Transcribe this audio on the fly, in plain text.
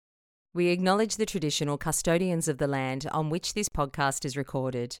We acknowledge the traditional custodians of the land on which this podcast is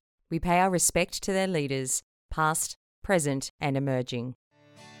recorded. We pay our respect to their leaders, past, present, and emerging.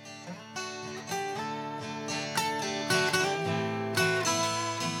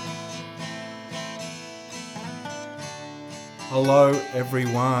 Hello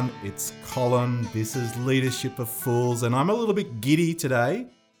everyone, it's Colin. This is Leadership of Fools, and I'm a little bit giddy today.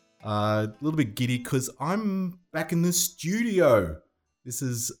 Because I'm back in the studio. This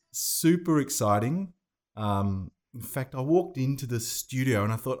is super exciting. In fact, I walked into the studio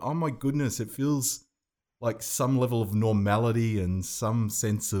and I thought, oh my goodness, it feels like some level of normality and some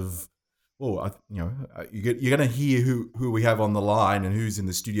sense of, you're going to hear who we have on the line and who's in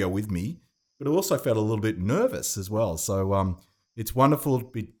the studio with me. But I also felt a little bit nervous as well. So it's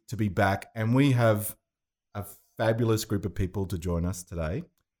wonderful to be back, and we have a fabulous group of people to join us today.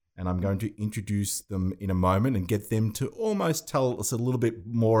 And I'm going to introduce them in a moment and get them to almost tell us a little bit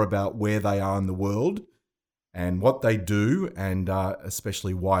more about where they are in the world and what they do, and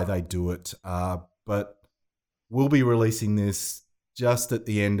especially why they do it. But we'll be releasing this just at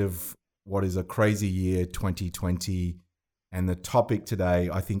the end of what is a crazy year, 2020. And the topic today,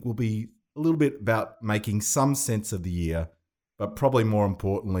 I think, will be a little bit about making some sense of the year, but probably more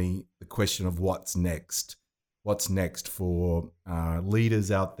importantly, the question of what's next. What's next for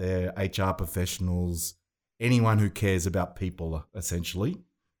leaders out there, HR professionals, anyone who cares about people, essentially.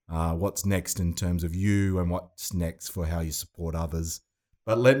 What's next in terms of you, and what's next for how you support others.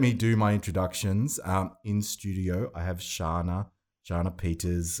 But let me do my introductions. In studio, I have Shana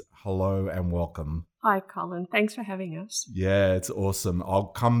Peters. Hello and welcome. Hi, Colin. Thanks for having us. Yeah, it's awesome. I'll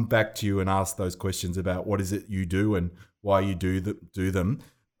come back to you and ask those questions about what is it you do and why you do them.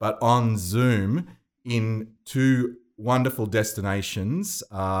 But on Zoom, in two wonderful destinations,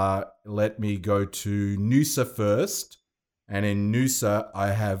 let me go to Noosa first. And in Noosa, I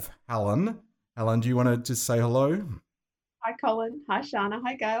have Helen. Helen, do you want to just say hello? Hi, Colin. Hi, Shana.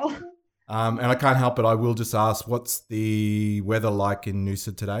 Hi, Gail. And I can't help it. I will just ask, what's the weather like in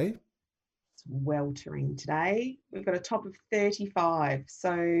Noosa today? It's weltering today. We've got a top of 35.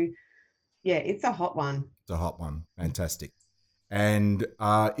 So, yeah, it's a hot one. It's a hot one. Fantastic. And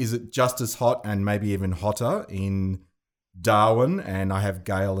is it just as hot and maybe even hotter in Darwin? And I have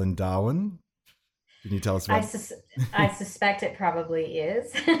Gail in Darwin. Can you tell us about I suspect it probably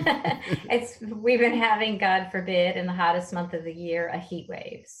is. We've been having, God forbid, in the hottest month of the year, a heat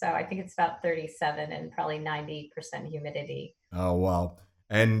wave. So I think it's about 37 and probably 90% humidity. Oh, wow.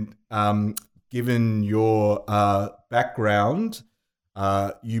 And given your background,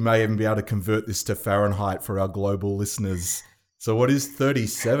 you may even be able to convert this to Fahrenheit for our global listeners. So what is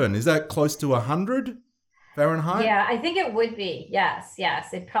 37? Is that close to 100 Fahrenheit? Yeah, I think it would be. Yes.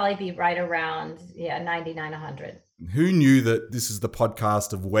 It'd probably be right around 99, 100. Who knew that this is the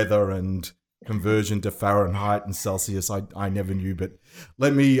podcast of weather and conversion to Fahrenheit and Celsius? I never knew, but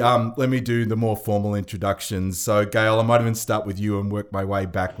let me do the more formal introductions. So Gail, I might even start with you and work my way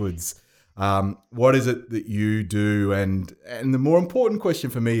backwards. What is it that you do? And the more important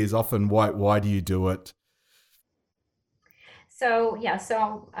question for me is often why do you do it?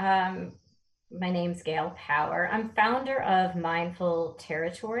 So my name's Gail Power. I'm founder of Mindful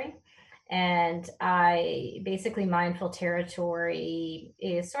Territory, and Mindful Territory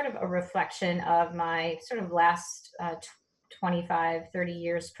is sort of a reflection of my sort of last 25, 30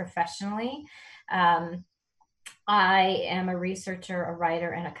 years professionally. I am a researcher, a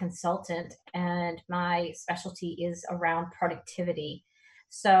writer, and a consultant, and my specialty is around productivity.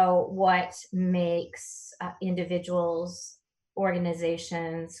 So what makes individuals,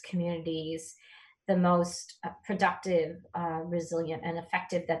 organizations, communities the most productive, resilient, and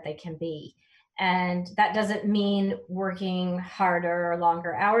effective that they can be. And that doesn't mean working harder or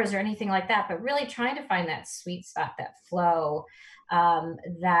longer hours or anything like that, but really trying to find that sweet spot, that flow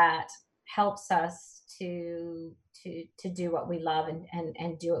that helps us to do what we love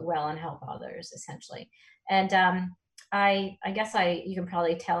and do it well and help others, essentially. And I guess you can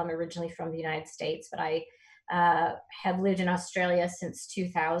probably tell I'm originally from the United States, but I have lived in Australia since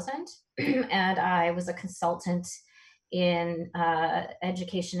 2000, and I was a consultant in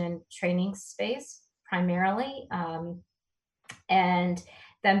education and training space primarily, and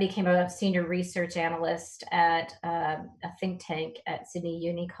then became a senior research analyst at a think tank at Sydney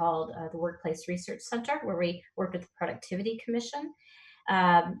Uni called the Workplace Research Center, where we worked with the Productivity Commission,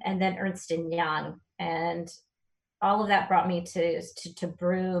 and then Ernst & Young. And all of that brought me to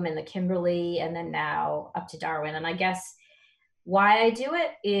Broome and the Kimberley, and then now up to Darwin. And I guess why I do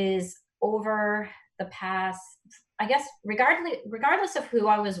it is over the past, I guess, regardless of who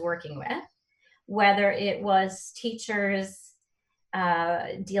I was working with, whether it was teachers,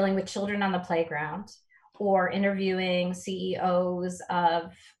 dealing with children on the playground, or interviewing CEOs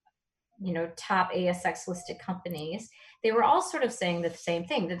of, top ASX listed companies, they were all sort of saying the same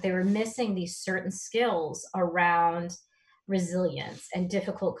thing, that they were missing these certain skills around resilience and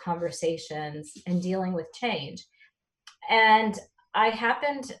difficult conversations and dealing with change. And I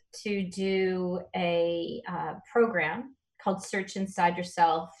happened to do a program called Search Inside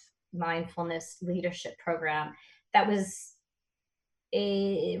Yourself Mindfulness Leadership Program that was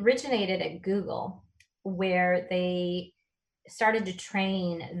originated at Google, where they started to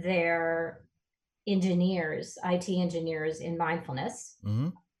train their engineers, IT engineers, in mindfulness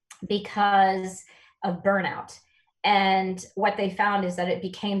because of burnout. And what they found is that it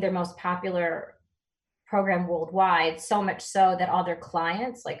became their most popular program worldwide, so much so that all their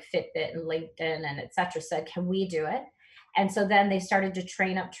clients like Fitbit and LinkedIn and et cetera said, can we do it? And so then they started to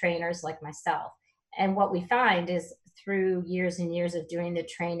train up trainers like myself. And what we find is, through years and years of doing the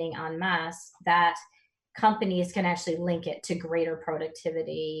training en masse, that companies can actually link it to greater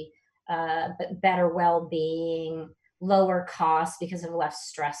productivity, but better well-being, lower costs because of less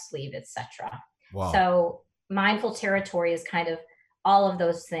stress leave, etc. Wow. So mindful territory is kind of all of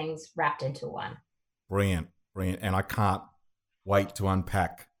those things wrapped into one. Brilliant. And I can't wait to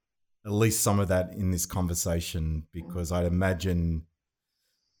unpack at least some of that in this conversation, because I'd imagine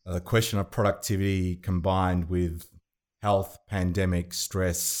the question of productivity combined with health, pandemic,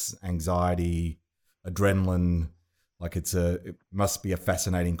 stress, anxiety, adrenaline, like it must be a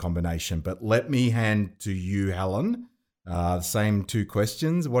fascinating combination. But let me hand to you, Helen, same two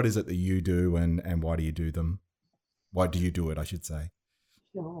questions. What is it that you do, and why do you do them? Why do you do it, I should say?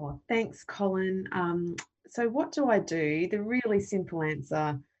 Sure. Thanks, Colin. So what do I do? The really simple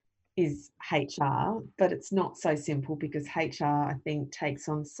answer is HR, but it's not so simple, because HR, I think, takes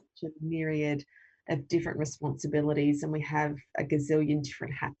on such a myriad of different responsibilities, and we have a gazillion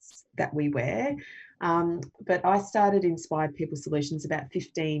different hats that we wear. But I started Inspired People Solutions about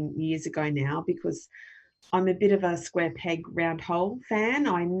 15 years ago now, because I'm a bit of a square peg, round hole fan.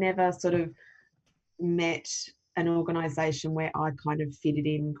 I never sort of met an organisation where I kind of fitted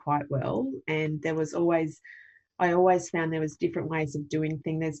in quite well, and I always found there was different ways of doing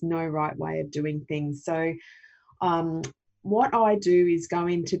things. There's no right way of doing things. So what I do is go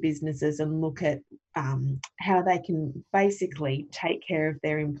into businesses and look at how they can basically take care of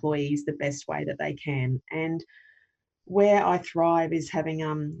their employees the best way that they can. And where I thrive is having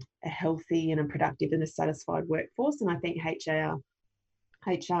a healthy and a productive and a satisfied workforce. And I think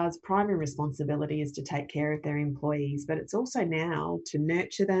HR's primary responsibility is to take care of their employees, but it's also now to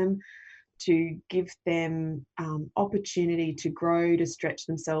nurture them, to give them opportunity to grow, to stretch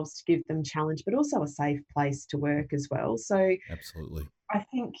themselves, to give them challenge, but also a safe place to work as well. So absolutely, I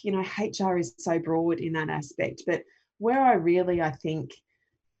think, HR is so broad in that aspect, but where I think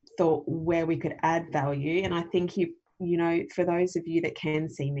thought where we could add value, and I think for those of you that can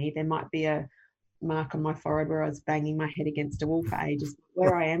see me, there might be a mark on my forehead where I was banging my head against a wall for ages.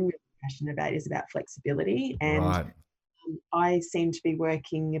 Where I am really passionate about is about flexibility. And right. I seem to be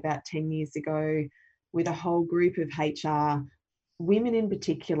working about 10 years ago with a whole group of HR women in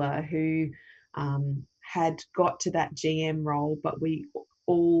particular who had got to that GM role, but we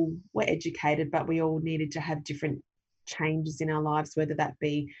all were educated, but we all needed to have different changes in our lives, whether that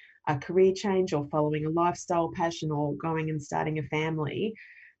be a career change or following a lifestyle passion or going and starting a family.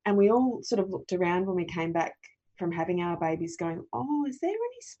 And we all sort of looked around when we came back from having our babies going, oh, is there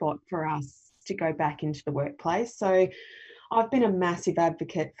any spot for us to go back into the workplace? So I've been a massive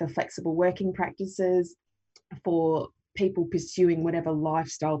advocate for flexible working practices, for people pursuing whatever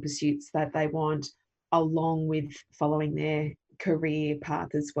lifestyle pursuits that they want, along with following their career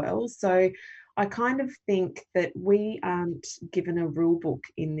path as well. So I kind of think that we aren't given a rule book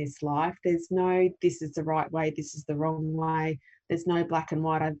in this life. There's no, this is the right way, this is the wrong way. There's no black and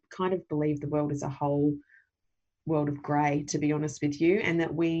white. I kind of believe the world is a whole world of grey, to be honest with you, and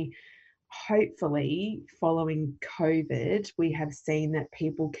that we hopefully, following COVID, we have seen that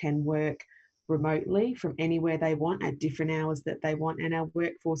people can work remotely from anywhere they want at different hours that they want, and our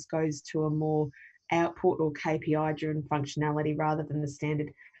workforce goes to a more output or KPI driven functionality rather than the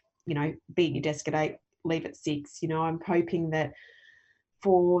standard, be at your desk at 8, leave at 6. I'm hoping that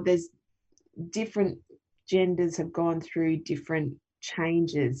there's different genders have gone through different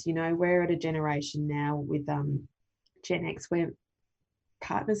changes. We're at a generation now with Gen X where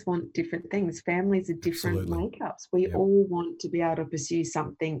partners want different things. Families are different makeups. We all want to be able to pursue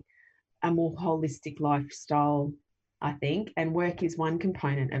something, a more holistic lifestyle, I think, and work is one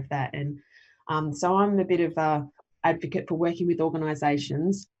component of that. And so I'm a bit of a advocate for working with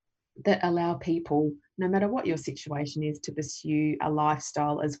organisations that allow people, no matter what your situation is, to pursue a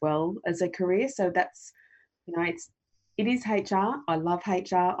lifestyle as well as a career. So that's, it is HR. I love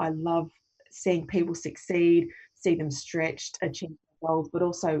HR. I love seeing people succeed, see them stretched, achieve their goals, but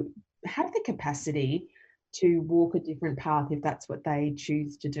also have the capacity to walk a different path if that's what they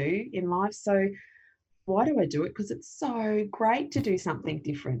choose to do in life. So why do I do it? Because it's so great to do something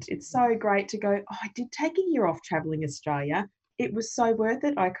different. It's so great to go, oh, I did take a year off traveling Australia. It was so worth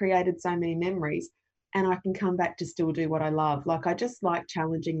it. I created so many memories, and I can come back to still do what I love. Like, I just like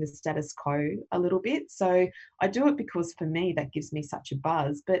challenging the status quo a little bit. So I do it because for me, that gives me such a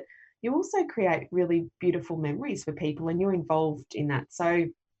buzz. But you also create really beautiful memories for people, and you're involved in that. So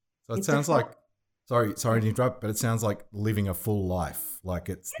it sounds like, sorry to interrupt, but it sounds like living a full life. Like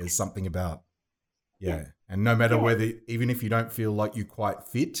there's something about, yeah. And no matter whether, even if you don't feel like you quite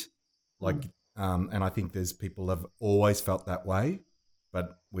fit, like, and I think there's people have always felt that way,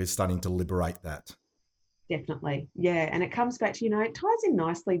 but we're starting to liberate that. Definitely. Yeah. And it comes back to, it ties in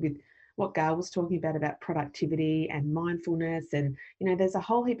nicely with what Gail was talking about productivity and mindfulness. And, there's a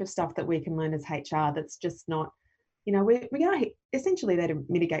whole heap of stuff that we can learn as HR that's just not, we are essentially there to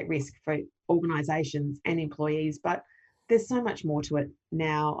mitigate risk for organisations and employees, but there's so much more to it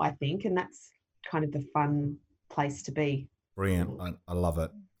now, I think, and that's kind of the fun place to be. Brilliant. I love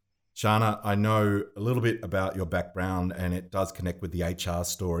it. Shana, I know a little bit about your background, and it does connect with the HR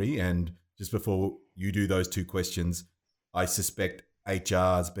story. And just before you do those two questions, I suspect HR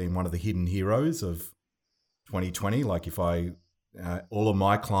has been one of the hidden heroes of 2020. Like all of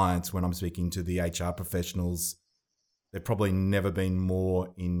my clients, when I'm speaking to the HR professionals, they've probably never been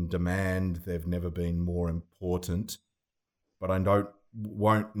more in demand. They've never been more important, but I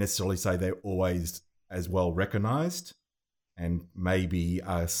won't necessarily say they're always as well recognized, and maybe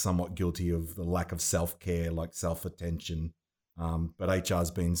are somewhat guilty of the lack of self-care, like self-attention. But HR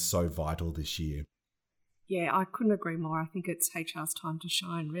has been so vital this year. Yeah, I couldn't agree more. I think it's HR's time to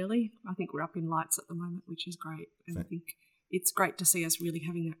shine, really. I think we're up in lights at the moment, which is great. And I think it's great to see us really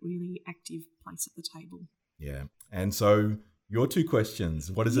having that really active place at the table. Yeah. And so your two questions,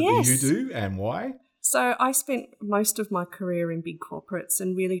 what is it that you do and why? So I spent most of my career in big corporates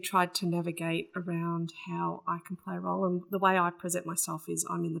and really tried to navigate around how I can play a role. And the way I present myself is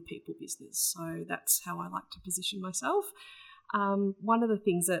I'm in the people business. So that's how I like to position myself. One of the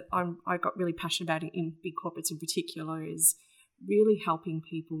things that I got really passionate about in big corporates in particular is really helping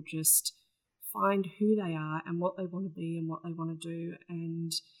people just find who they are and what they want to be and what they want to do.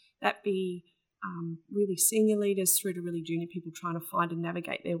 And that be really senior leaders through to really junior people trying to find and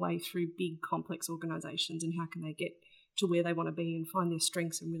navigate their way through big complex organisations, and how can they get to where they want to be and find their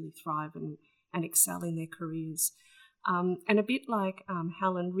strengths and really thrive and excel in their careers. And a bit like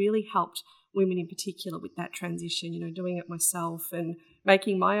Helen, really helped women in particular with that transition, doing it myself and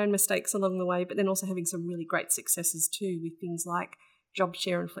making my own mistakes along the way, but then also having some really great successes too with things like job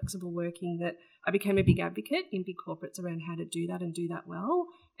share and flexible working, that I became a big advocate in big corporates around how to do that and do that well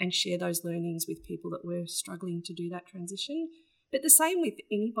and share those learnings with people that were struggling to do that transition. But the same with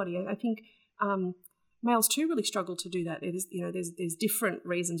anybody. I think males too really struggle to do that. It is, there's different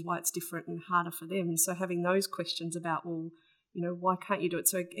reasons why it's different and harder for them. So having those questions about, why can't you do it?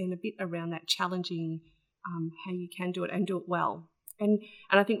 So again, a bit around that challenging how you can do it and do it well. And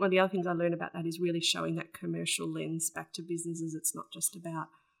I think one of the other things I learned about that is really showing that commercial lens back to businesses. It's not just about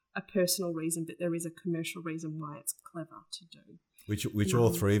a personal reason, but there is a commercial reason why it's clever to do. Which all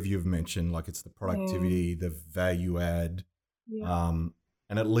three of you have mentioned, like it's the productivity, the value add, and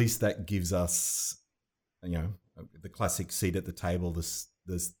at least that gives us, the classic seat at the table,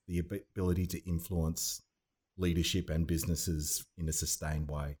 there's the ability to influence leadership and businesses in a sustained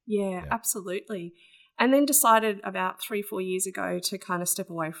way. Yeah, absolutely. And then decided about 3-4 years ago to kind of step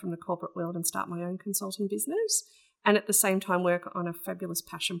away from the corporate world and start my own consulting business. And at the same time work on a fabulous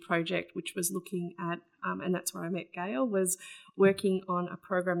passion project, which was looking at, and that's where I met Gail, was working on a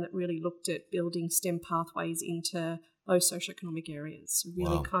program that really looked at building STEM pathways into those socioeconomic areas. So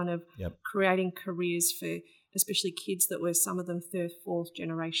really kind of creating careers for especially kids that were some of them third, fourth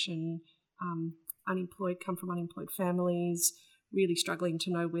generation unemployed, come from unemployed families, really struggling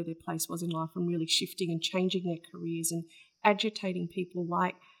to know where their place was in life and really shifting and changing their careers and agitating people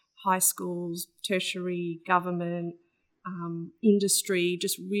like high schools, tertiary, government, industry,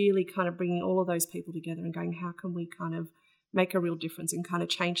 just really kind of bringing all of those people together and going, how can we kind of make a real difference and kind of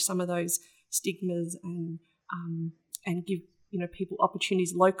change some of those stigmas and give people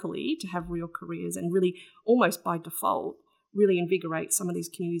opportunities locally to have real careers and really almost by default really invigorate some of these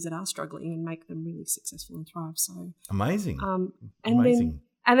communities that are struggling and make them really successful and thrive. So amazing.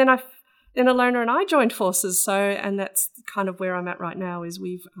 And then I then Alona and I joined forces. So, and that's kind of where I'm at right now is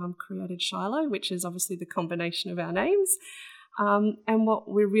we've created Shiloh, which is obviously the combination of our names. And what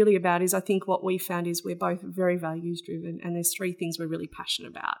we're really about is, I think what we found is we're both very values driven, and there's three things we're really passionate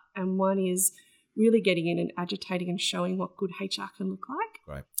about. And one is really getting in and agitating and showing what good HR can look like.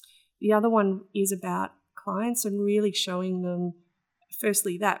 Right. The other one is about clients and really showing them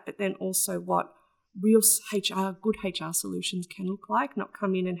firstly that, but then also what real HR, good HR solutions can look like, not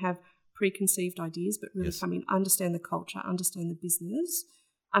come in and have preconceived ideas, but really come in, understand the culture, understand the business,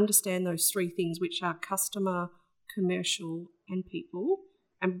 understand those three things, which are customer, commercial and people,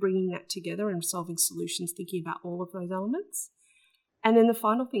 and bringing that together and solving solutions, thinking about all of those elements. And then the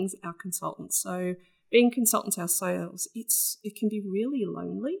final thing is our consultants. So being consultants ourselves, it can be really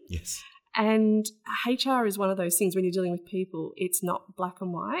lonely. Yes. And HR is one of those things when you're dealing with people, it's not black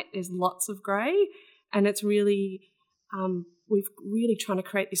and white. There's lots of grey, and it's really we're really trying to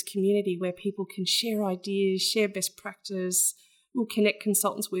create this community where people can share ideas, share best practice. We'll connect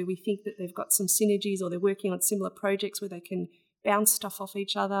consultants where we think that they've got some synergies or they're working on similar projects where they can bounce stuff off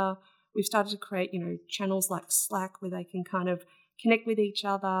each other. We've started to create, channels like Slack where they can kind of connect with each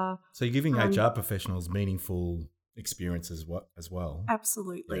other. So you're giving HR professionals meaningful experiences as well.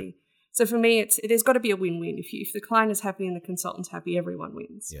 Absolutely. Yeah. So for me, there's got to be a win-win. If the client is happy and the consultant's happy, everyone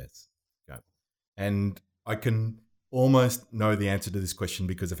wins. Yes. Okay. And I can almost know the answer to this question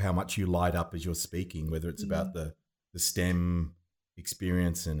because of how much you light up as you're speaking, whether it's about the STEM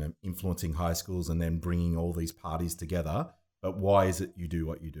experience and influencing high schools and then bringing all these parties together. But why is it you do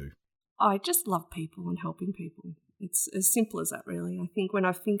what you do? I just love people and helping people. It's as simple as that, really. I think when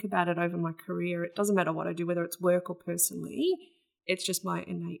I think about it over my career, it doesn't matter what I do, whether it's work or personally, it's just my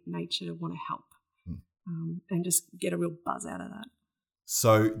innate nature to want to help and just get a real buzz out of that.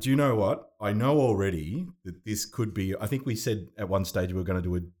 So do you know what? I know already that this could be, I think we said at one stage we were going to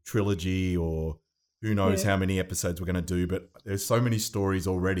do a trilogy or who knows how many episodes we're going to do, but there's so many stories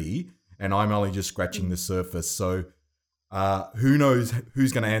already and I'm only just scratching the surface. So who knows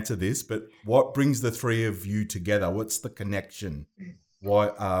who's going to answer this, but what brings the three of you together? What's the connection?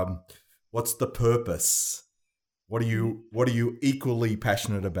 What's the purpose? What are you equally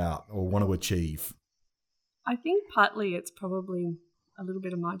passionate about or want to achieve? I think partly it's probably a little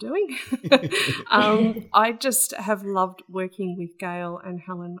bit of my doing. I just have loved working with Gail and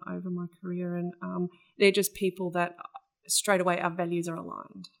Helen over my career, and they're just people that straight away our values are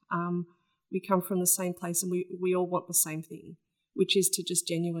aligned. We come from the same place and we all want the same thing, which is to just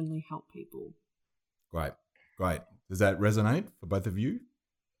genuinely help people. Great. Does that resonate for both of you?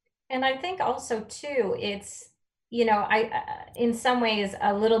 And I think also too, it's, I in some ways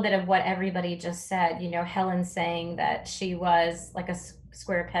a little bit of what everybody just said, Helen saying that she was like a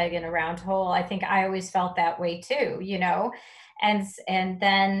square peg in a round hole. I think I always felt that way too, and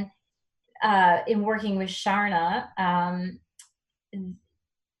then in working with Sharna,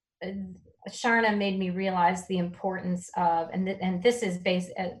 Sharna made me realize the importance of, and this is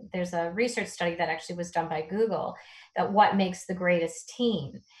based, there's a research study that actually was done by Google, that what makes the greatest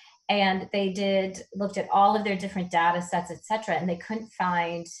team. And they looked at all of their different data sets, et cetera, and they couldn't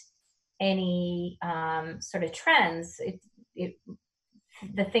find any sort of trends.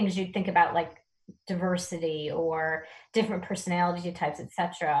 The things you'd think about like diversity or different personality types, et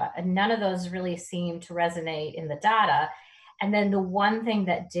cetera, and none of those really seemed to resonate in the data. And then the one thing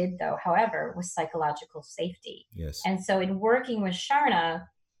that did, though, however, was psychological safety. Yes. And so in working with Sharna,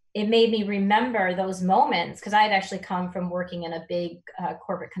 it made me remember those moments, because I had actually come from working in a big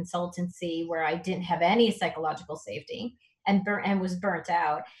corporate consultancy where I didn't have any psychological safety and was burnt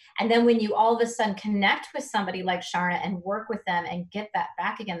out. And then when you all of a sudden connect with somebody like Sharna and work with them and get that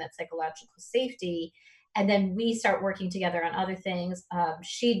back again, that psychological safety, and then we start working together on other things.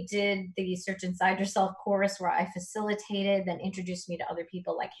 She did the Search Inside Yourself course where I facilitated, then introduced me to other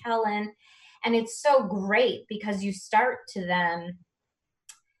people like Helen. And it's so great because you start to then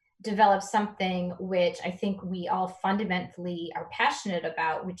develop something which I think we all fundamentally are passionate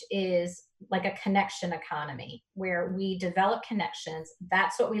about, which is like a connection economy, where we develop connections.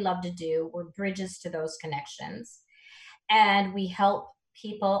 That's what we love to do. We're bridges to those connections. And we help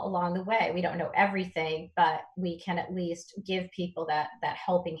people along the way. We don't know everything, but we can at least give people that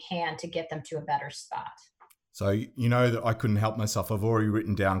helping hand to get them to a better spot. So you know that I couldn't help myself. I've already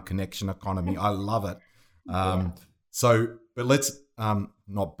written down connection economy. I love it. So, but let's I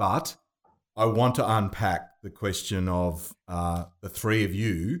want to unpack the question of the three of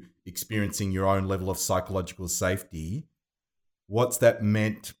you experiencing your own level of psychological safety. What's that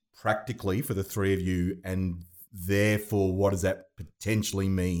meant practically for the three of you, and therefore what does that potentially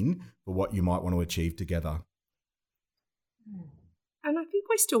mean for what you might want to achieve together? And I think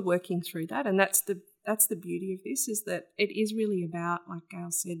we're still working through that, and that's the beauty of this, is that it is really about, like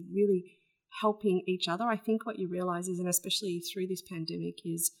Gail said, really helping each other. I think what you realise is, and especially through this pandemic,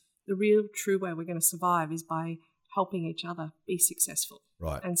 is the real true way we're going to survive is by helping each other be successful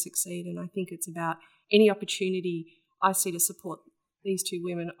and succeed. And I think it's about any opportunity I see to support these two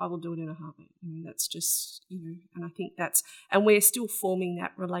women, I will do it in a heartbeat. That's just, and I think and we're still forming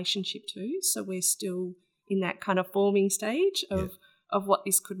that relationship too. So we're still in that kind of forming stage of what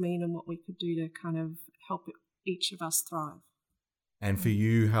this could mean and what we could do to kind of help each of us thrive. And for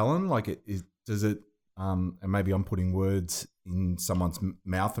you, Helen, does it, and maybe I'm putting words in someone's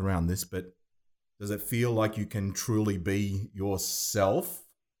mouth around this, but does it feel like you can truly be yourself?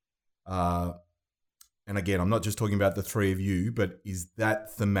 And again, I'm not just talking about the three of you, but is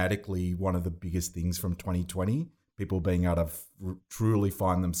that thematically one of the biggest things from 2020? People being able to truly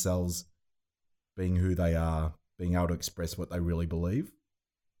find themselves being who they are, being able to express what they really believe?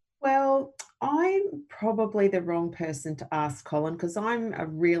 Well, I'm probably the wrong person to ask, Colin, because I'm a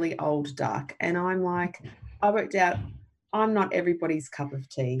really old duck, and I'm like, I worked out I'm not everybody's cup of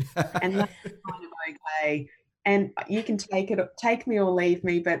tea, and that's kind of okay. And you can take me or leave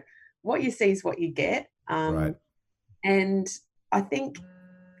me, but what you see is what you get. Right. And I think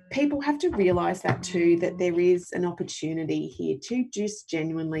people have to realise that too, that there is an opportunity here to just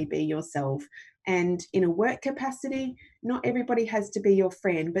genuinely be yourself. And in a work capacity, not everybody has to be your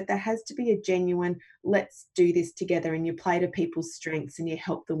friend, but there has to be a genuine, let's do this together, and you play to people's strengths and you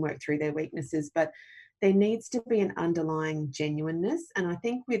help them work through their weaknesses. But there needs to be an underlying genuineness. And I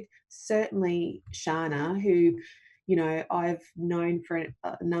think with certainly Shana, who, I've known for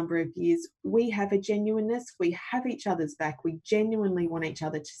a number of years, we have a genuineness. We have each other's back. We genuinely want each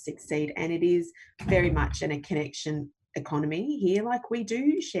other to succeed. And it is very much in a connection economy here. Like, we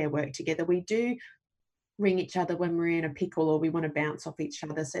do share work together. We do ring each other when we're in a pickle or we want to bounce off each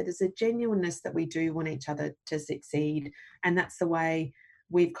other. So there's a genuineness that we do want each other to succeed. And that's the way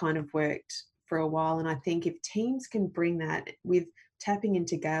we've kind of worked for a while. And I think if teams can bring that, with tapping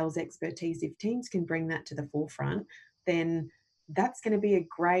into Gail's expertise, if teams can bring that to the forefront, then that's going to be a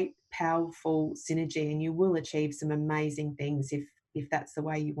great, powerful synergy, and you will achieve some amazing things if that's the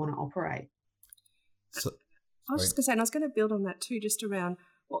way you want to operate. So, I was just going to say, and I was going to build on that too, just around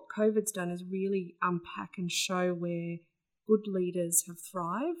what COVID's done is really unpack and show where good leaders have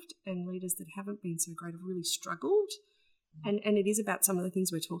thrived and leaders that haven't been so great have really struggled. And it is about some of the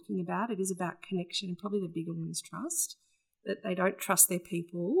things we're talking about. It is about connection, and probably the bigger one is trust, that they don't trust their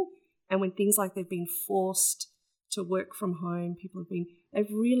people. And when things like they've been forced to work from home, they've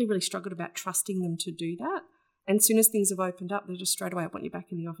really, really struggled about trusting them to do that. And as soon as things have opened up, they're just straight away, I want you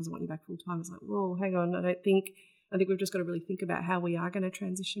back in the office, I want you back full time. It's like, whoa, hang on, I think we've just got to really think about how we are going to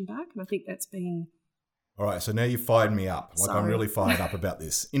transition back. And I think that's been... All right, so now you fired me up. Like, Sorry. I'm really fired up about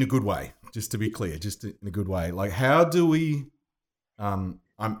this, in a good way, just to be clear, just in a good way. Like, how do we, I'm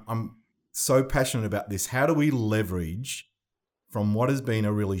so passionate about this. How do we leverage from what has been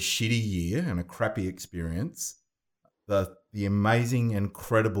a really shitty year and a crappy experience, the amazing and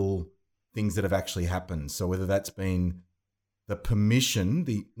credible things that have actually happened? So whether that's been the permission,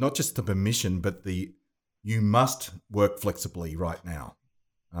 not just the permission, but you must work flexibly right now.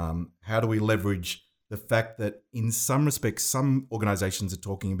 How do we leverage the fact that in some respects, some organizations are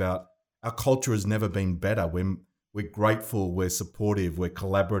talking about our culture has never been better. We're grateful, we're supportive, we're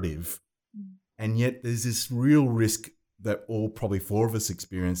collaborative. And yet there's this real risk that all probably four of us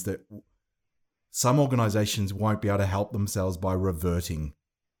experience, that some organizations won't be able to help themselves by reverting.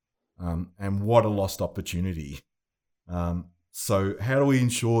 And what a lost opportunity. So how do we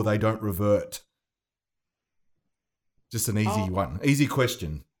ensure they don't revert? Just an easy one, easy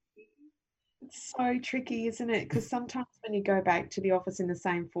question. It's so tricky, isn't it? Because sometimes when you go back to the office in the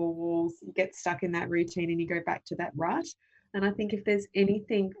same four walls, you get stuck in that routine and you go back to that rut. And I think if there's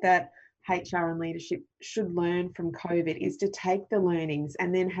anything that HR and leadership should learn from COVID, is to take the learnings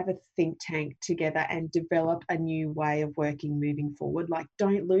and then have a think tank together and develop a new way of working moving forward. Like,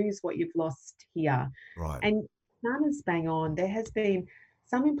 don't lose what you've lost here. Right. And Nana's bang on. There has been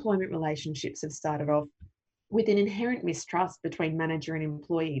some employment relationships have started off with an inherent mistrust between manager and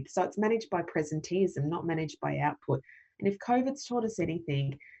employee. So it's managed by presenteeism, not managed by output. And if COVID's taught us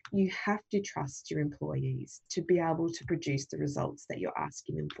anything, you have to trust your employees to be able to produce the results that you're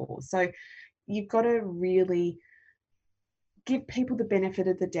asking them for. So you've got to really give people the benefit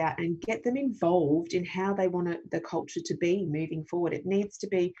of the doubt and get them involved in how they want the culture to be moving forward. It needs to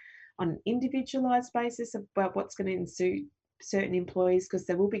be on an individualized basis about what's going to suit certain employees, because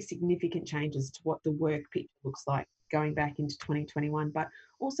there will be significant changes to what the work picture looks like going back into 2021, but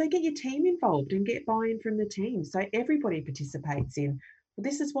also get your team involved and get buy-in from the team so everybody participates in well,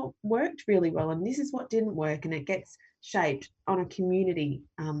 this is what worked really well and this is what didn't work, and it gets shaped on a community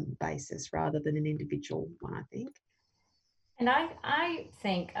basis rather than an individual one, I think. And I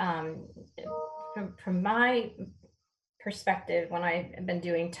think from my perspective, when I've been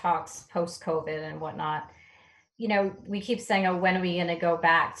doing talks post COVID and whatnot, we keep saying, oh, when are we going to go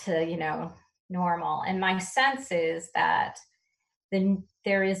back to, normal? And my sense is that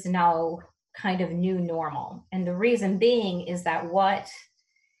there is no kind of new normal. And the reason being is that what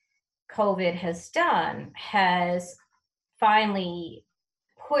COVID has done has finally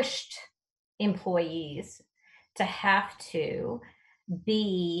pushed employees to have to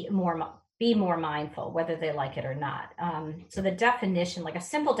be more mindful, whether they like it or not. So the definition, like a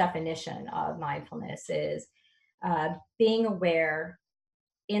simple definition of mindfulness, is being aware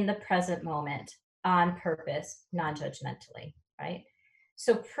in the present moment on purpose, non-judgmentally, right?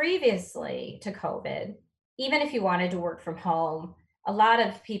 So previously to COVID, even if you wanted to work from home, a lot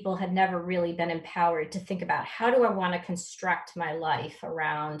of people had never really been empowered to think about, how do I want to construct my life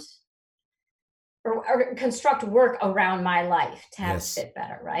around, or construct work around my life to have it fit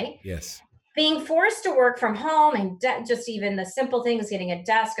better, right? Yes. Being forced to work from home and just even the simple things, getting a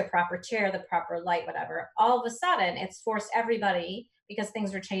desk, a proper chair, the proper light, whatever, all of a sudden it's forced everybody, because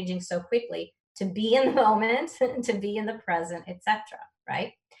things are changing so quickly, to be in the moment, to be in the present, etc.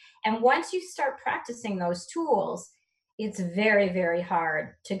 Right? And once you start practicing those tools, it's very, very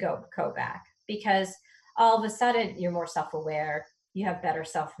hard to go back, because all of a sudden you're more self-aware, you have better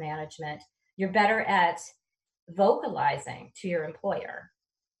self-management, you're better at vocalizing to your employer,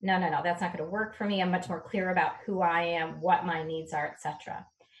 no, that's not going to work for me. I'm much more clear about who I am, what my needs are, etc.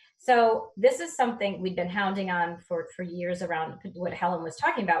 So this is something we've been hounding on for years around what Helen was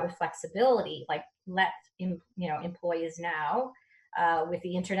talking about with flexibility. Like, let employees now, with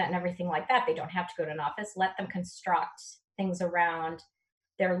the internet and everything like that, they don't have to go to an office. Let them construct things around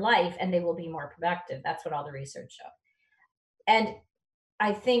their life, and they will be more productive. That's what all the research showed. And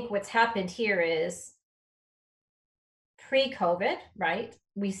I think what's happened here is, pre-COVID, right,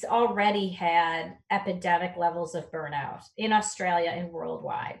 we already had epidemic levels of burnout in Australia and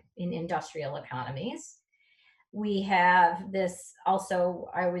worldwide in industrial economies. We have this also,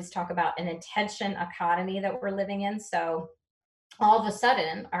 I always talk about an attention economy that we're living in. So all of a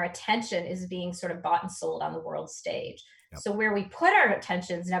sudden, our attention is being sort of bought and sold on the world stage. Yep. So where we put our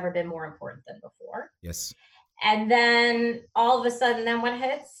attention has never been more important than before. Yes. And then all of a sudden, then what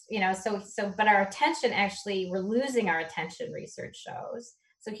hits, but our attention, actually, we're losing our attention, research shows.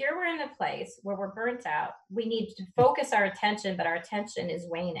 So here we're in a place where we're burnt out. We need to focus our attention, but our attention is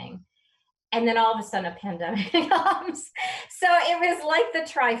waning. And then all of a sudden a pandemic comes. So it was like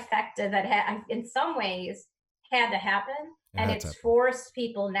the trifecta that in some ways had to happen. And it's forced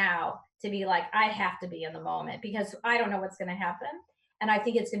people now to be like, I have to be in the moment, because I don't know what's going to happen. And I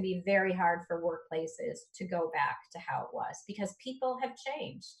think it's going to be very hard for workplaces to go back to how it was, because people have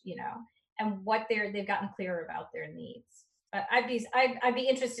changed, and what they've gotten clearer about their needs. But I'd be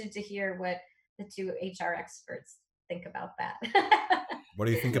interested to hear what the two HR experts think about that. What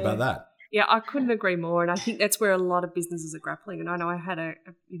do you think about that? Yeah, I couldn't agree more. And I think that's where a lot of businesses are grappling. And I know I had a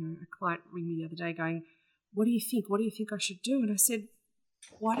client ring me the other day going, what do you think? What do you think I should do? And I said,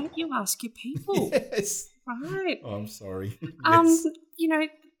 why don't you ask your people? Yes. Right. Oh, I'm sorry.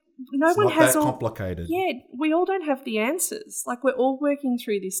 No one has all complicated. Yeah, we all don't have the answers. Like, we're all working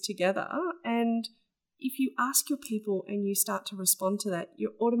through this together. And if you ask your people and you start to respond to that,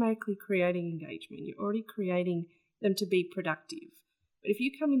 you're automatically creating engagement. You're already creating them to be productive. But if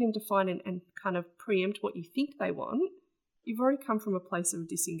you come in and define and kind of preempt what you think they want, you've already come from a place of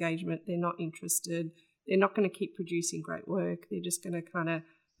disengagement. They're not interested. They're not going to keep producing great work. They're just going to kind of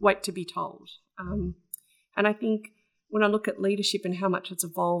wait to be told. And I think when I look at leadership and how much it's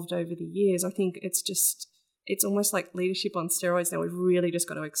evolved over the years, I think it's almost like leadership on steroids now. We've really just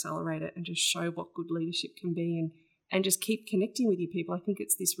got to accelerate it and just show what good leadership can be, and just keep connecting with your people. I think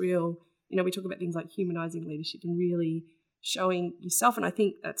it's this real, we talk about things like humanizing leadership and really showing yourself. And I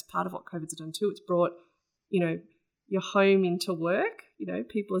think that's part of what COVID's done too. It's brought, your home into work.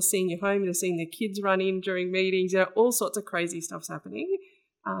 People are seeing your home, they're seeing their kids run in during meetings, all sorts of crazy stuff's happening.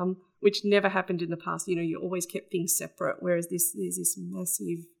 Which never happened in the past. You always kept things separate, whereas there's this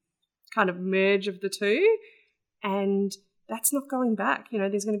massive kind of merge of the two, and that's not going back.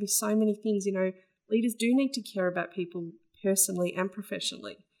 There's going to be so many things. Leaders do need to care about people personally and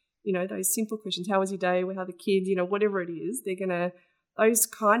professionally. Those simple questions, how was your day, how are the kids, whatever it is, those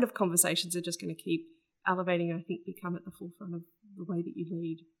kind of conversations are just going to keep elevating and I think become at the forefront of the way that you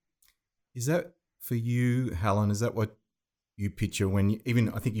lead. Is that for you, Helen? Is that what you picture when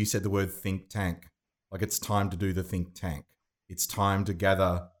I think you said the word think tank, like it's time to do the think tank? it's time to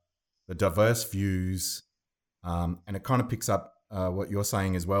gather the diverse views. And it kind of picks up what you're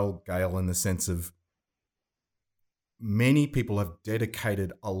saying as well, Gail, in the sense of many people have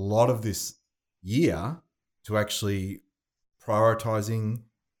dedicated a lot of this year to actually prioritizing,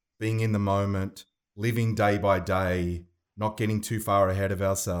 being in the moment, living day by day, not getting too far ahead of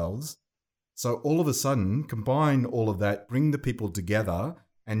ourselves. So all of a sudden, combine all of that, bring the people together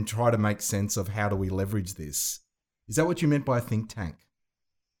and try to make sense of how do we leverage this. Is that what you meant by a think tank?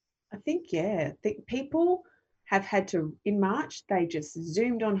 I think, yeah. People have had to, in March, they just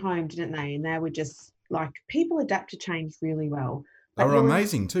zoomed on home, didn't they? And they were just like, people adapt to change really well. They were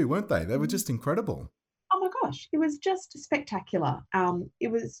amazing too, weren't they? They were just incredible. Oh my gosh, it was just spectacular.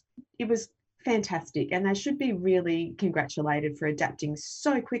 It was fantastic, and they should be really congratulated for adapting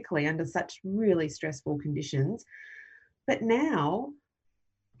so quickly under such really stressful conditions. But now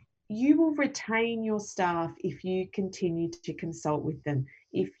you will retain your staff if you continue to consult with them.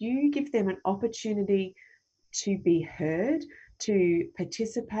 If you give them an opportunity to be heard, to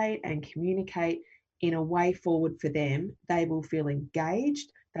participate and communicate in a way forward for them, they will feel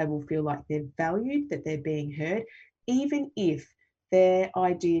engaged, they will feel like they're valued, that they're being heard, even if their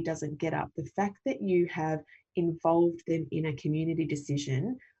idea doesn't get up. The fact that you have involved them in a community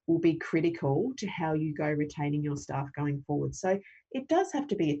decision will be critical to how you go retaining your staff going forward. So it does have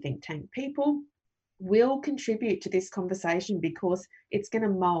to be a think tank. People will contribute to this conversation because it's going to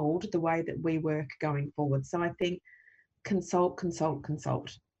mould the way that we work going forward. So I think consult.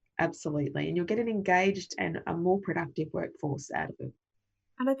 Absolutely. And you'll get an engaged and a more productive workforce out of it.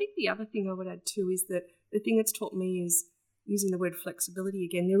 And I think the other thing I would add too is that the thing that's taught me is using the word flexibility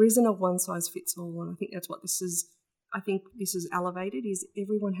again. There isn't a one size fits all. And I think that's what this is. I think this is elevated, is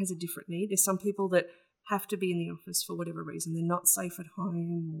everyone has a different need. There's some people that have to be in the office for whatever reason. They're not safe at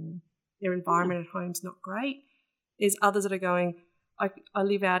home, or their environment at home's not great. There's others that are going, I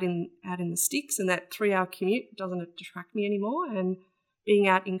live out in the sticks, and that 3-hour commute doesn't detract me anymore. And being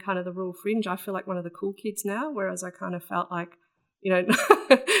out in kind of the rural fringe, I feel like one of the cool kids now, whereas I kind of felt like, you know,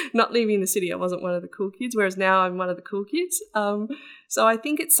 not living in the city, I wasn't one of the cool kids, whereas now I'm one of the cool kids. So I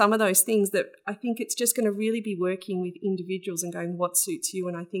think it's some of those things that I think it's just going to really be working with individuals and going, what suits you?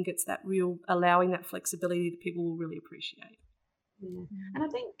 And I think it's that real allowing that flexibility that people will really appreciate. Yeah. And I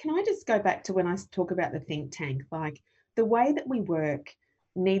think, can I just go back to when I talk about the think tank, like the way that we work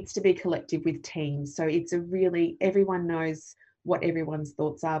needs to be collective with teams. So it's everyone knows what everyone's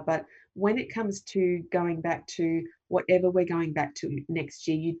thoughts are. But when it comes to going back to whatever we're going back to next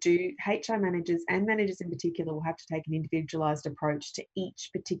year, HR managers and managers in particular will have to take an individualised approach to each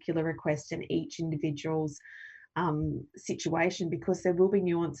particular request and each individual's situation, because there will be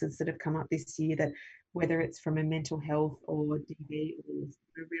nuances that have come up this year that, whether it's from a mental health or DV or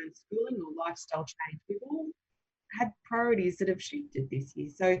around schooling or lifestyle change, we've all had priorities that have shifted this year.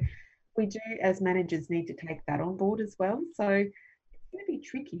 So we do, as managers, need to take that on board as well. So it's going to be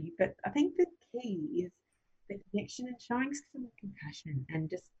tricky, but I think the key is the connection and showing some compassion and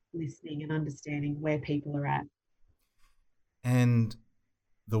just listening and understanding where people are at. And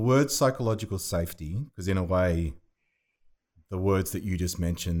the word psychological safety, because in a way, the words that you just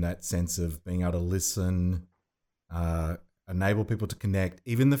mentioned, that sense of being able to listen, enable people to connect,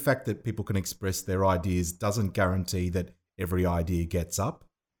 even the fact that people can express their ideas doesn't guarantee that every idea gets up,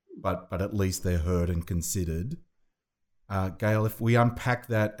 but at least they're heard and considered. Gail, if we unpack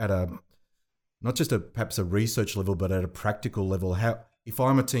that at not just perhaps a research level, but at a practical level, if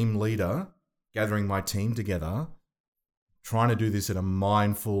I'm a team leader gathering my team together, trying to do this in a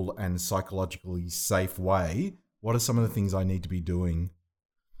mindful and psychologically safe way, what are some of the things I need to be doing?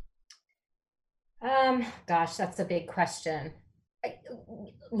 Gosh, that's a big question.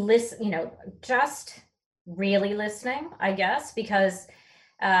 Listen, just really listening, I guess, because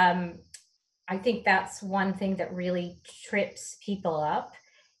I think that's one thing that really trips people up,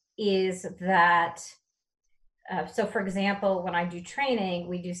 is that, so for example, when I do training,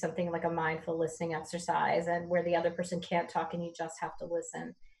 we do something like a mindful listening exercise, and where the other person can't talk and you just have to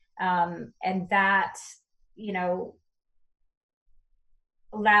listen. And that,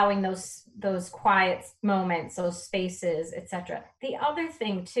 allowing those quiet moments, those spaces, etc. The other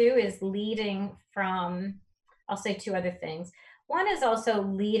thing too is leading from, I'll say 2 other things. One is also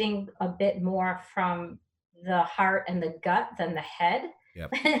leading a bit more from the heart and the gut than the head.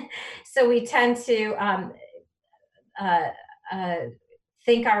 Yep. So we tend to try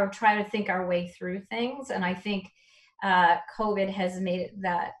to think our way through things. And I think COVID has made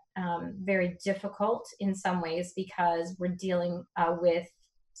that very difficult in some ways, because we're dealing with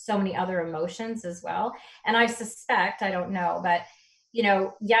so many other emotions as well. And I suspect, I don't know, but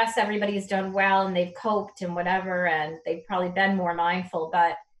yes, everybody's done well and they've coped and whatever, and they've probably been more mindful,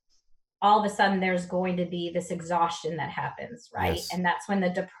 but all of a sudden there's going to be this exhaustion that happens, right? Yes. And that's when the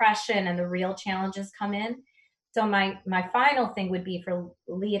depression and the real challenges come in. So my final thing would be for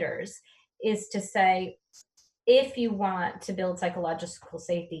leaders is to say, if you want to build psychological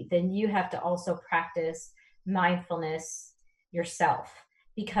safety, then you have to also practice mindfulness yourself,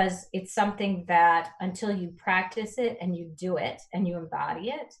 because it's something that until you practice it and you do it and you embody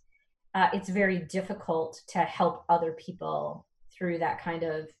it, it's very difficult to help other people through that kind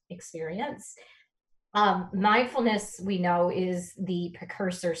of experience. Mindfulness, we know, is the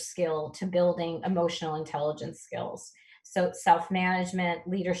precursor skill to building emotional intelligence skills. So self-management,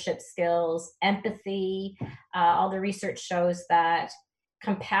 leadership skills, empathy, all the research shows that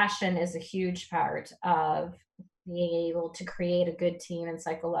compassion is a huge part of being able to create a good team and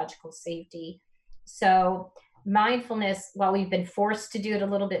psychological safety. So mindfulness, while we've been forced to do it a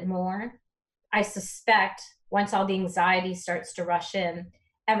little bit more, I suspect once all the anxiety starts to rush in,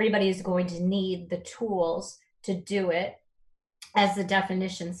 everybody is going to need the tools to do it, as the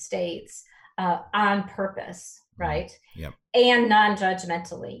definition states, on purpose, right? Yep. And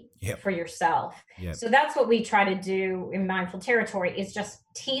non-judgmentally Yep. for yourself. Yep. So that's what we try to do in Mindful Territory, is just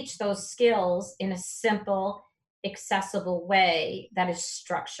teach those skills in a simple, accessible way that is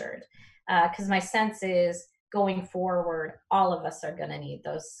structured. Because my sense is, going forward, all of us are going to need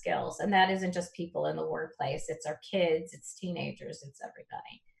those skills. And that isn't just people in the workplace. It's our kids, it's teenagers, it's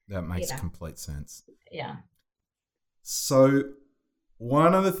everybody. That makes complete sense. Yeah. So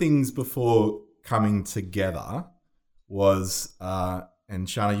one of the things before coming together was, and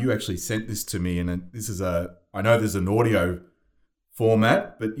Shana, you actually sent this to me, and I know there's an audio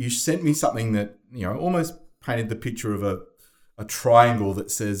format, but you sent me something that, almost painted the picture of a triangle that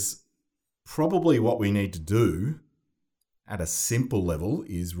says, probably what we need to do at a simple level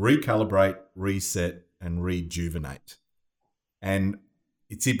is recalibrate, reset, and rejuvenate. And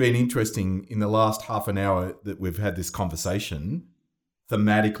it's been interesting in the last half an hour that we've had this conversation.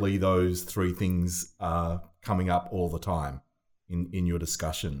 Thematically, those three things are coming up all the time in your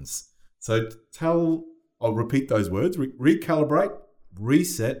discussions. So I'll repeat those words: recalibrate,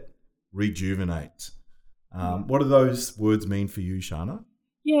 reset, rejuvenate. What do those words mean for you, Shana?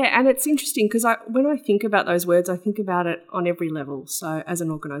 Yeah, and it's interesting because when I think about those words, I think about it on every level. So as an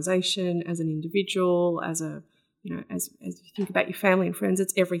organisation, as an individual, as you think about your family and friends,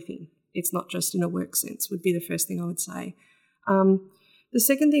 it's everything. It's not just in a work sense, would be the first thing I would say. The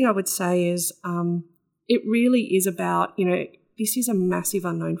second thing I would say is it really is about, this is a massive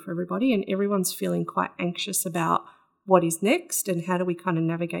unknown for everybody, and everyone's feeling quite anxious about what is next and how do we kind of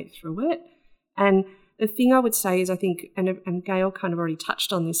navigate through it. And the thing I would say is, I think, and Gail kind of already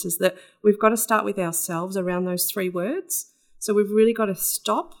touched on this, is that we've got to start with ourselves around those three words. So we've really got to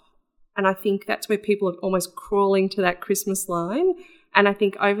stop. And I think that's where people are almost crawling to that Christmas line. And I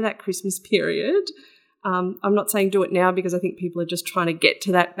think over that Christmas period, I'm not saying do it now because I think people are just trying to get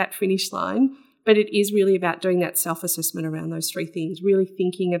to that finish line, but it is really about doing that self-assessment around those three things, really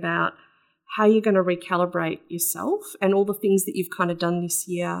thinking about how you're going to recalibrate yourself and all the things that you've kind of done this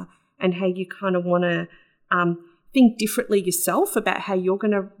year, and how you kind of want to think differently yourself about how you're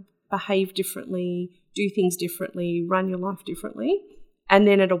going to behave differently, do things differently, run your life differently, and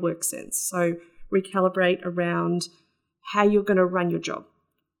then at a work sense. So recalibrate around how you're going to run your job.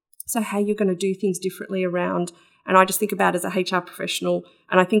 So how you're going to do things differently around, and I just think about as a HR professional,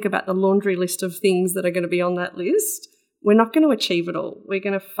 and I think about the laundry list of things that are going to be on that list. We're not going to achieve it all. We're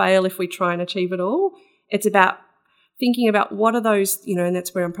going to fail if we try and achieve it all. It's about thinking about what are those, and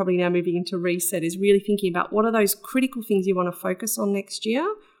that's where I'm probably now moving into reset, is really thinking about what are those critical things you want to focus on next year,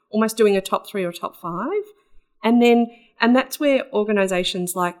 almost doing a top 3 or top 5. And that's where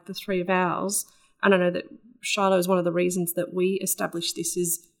organisations like the three of ours, and I know that Shiloh is one of the reasons that we established this,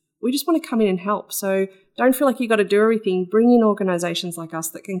 is we just want to come in and help. So don't feel like you've got to do everything. Bring in organisations like us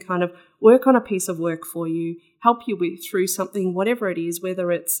that can kind of work on a piece of work for you, help you through something, whatever it is,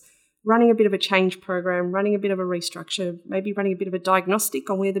 whether it's running a bit of a change program, running a bit of a restructure, maybe running a bit of a diagnostic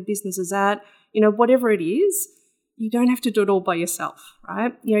on where the business is at, whatever it is, you don't have to do it all by yourself,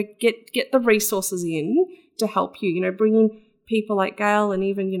 right? Get the resources in to help you, bring in people like Gail and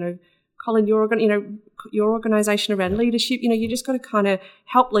even, Colin, your organisation around leadership. You just got to kind of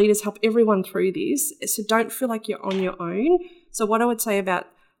help leaders, help everyone through this. So don't feel like you're on your own. So what I would say about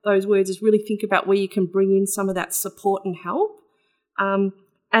those words is really think about where you can bring in some of that support and help.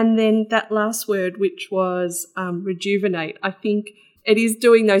 And then that last word, which was rejuvenate, I think it is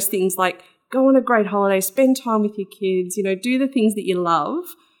doing those things like go on a great holiday, spend time with your kids, do the things that you love,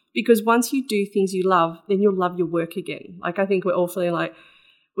 Because once you do things you love, then you'll love your work again. Like, I think we're all feeling like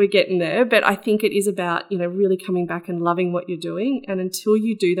we're getting there, but I think it is about, really coming back and loving what you're doing. And until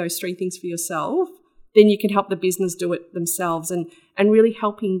you do those three things for yourself, then you can help the business do it themselves, and really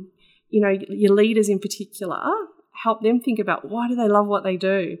helping, your leaders in particular, help them think about why do they love what they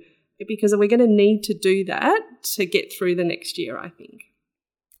do, because we're going to need to do that to get through the next year, I think.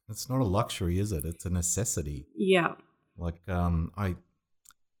 It's not a luxury, is it? It's a necessity. Yeah. Like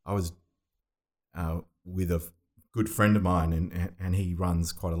I was with a good friend of mine, and he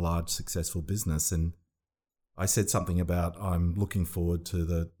runs quite a large, successful business, and I said something about I'm looking forward to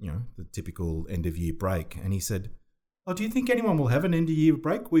the typical end of year break, and he said, "Oh, do you think anyone will have an end of year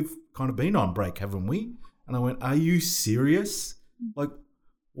break? We've kind of been on break, haven't we?" And I went, "Are you serious? Like,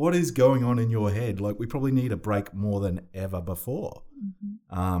 what is going on in your head? Like, we probably need a break more than ever before,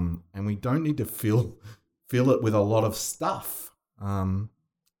 and we don't need to fill it with a lot of stuff."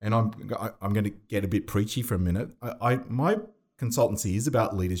 And I'm going to get a bit preachy for a minute. My consultancy is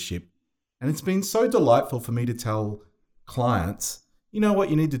about leadership, and it's been so delightful for me to tell clients, you know what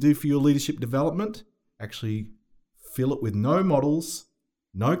you need to do for your leadership development? Actually fill it with no models,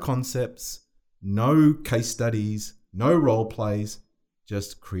 no concepts, no case studies, no role plays.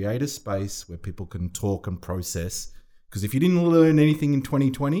 Just create a space where people can talk and process. Because if you didn't learn anything in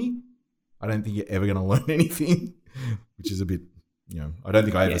 2020, I don't think you're ever going to learn anything, which is a bit, I don't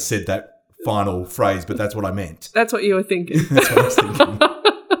think I ever said that final phrase, but that's what I meant. That's what you were thinking. That's what I was thinking.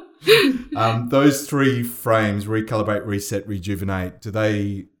 Those three frames, recalibrate, reset, rejuvenate, do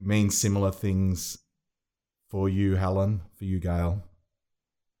they mean similar things for you, Helen, for you, Gail?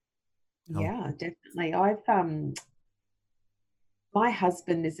 Yeah, definitely. My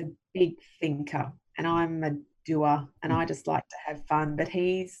husband is a big thinker, and I'm a doer, and I just like to have fun, but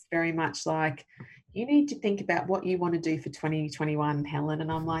he's very much like, you need to think about what you want to do for 2021, Helen.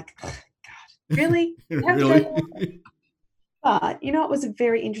 And I'm like, oh, God, really? Really? But, it was a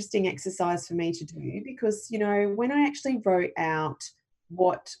very interesting exercise for me to do because, when I actually wrote out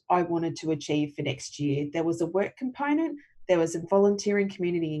what I wanted to achieve for next year, there was a work component, there was a volunteering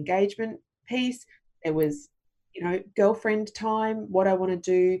community engagement piece, there was, girlfriend time, what I want to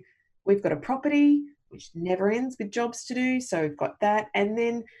do. We've got a property, which never ends with jobs to do. So we've got that. And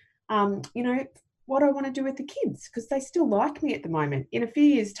then, what I want to do with the kids, because they still like me at the moment. In a few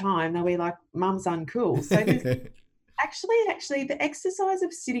years' time, they'll be like, Mum's uncool. So there's actually the exercise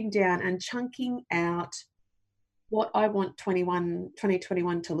of sitting down and chunking out what I want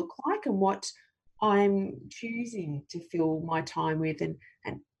 2021 to look like and what I'm choosing to fill my time with, and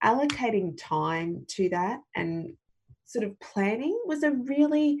allocating time to that and sort of planning was a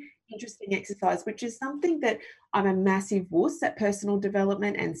really interesting exercise, which is something that I'm a massive wuss at personal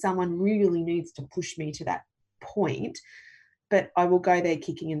development, and someone really needs to push me to that point. But I will go there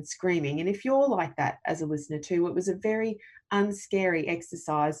kicking and screaming. And if you're like that as a listener too, it was a very unscary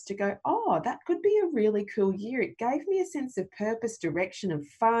exercise to go, oh, that could be a really cool year. It gave me a sense of purpose, direction, of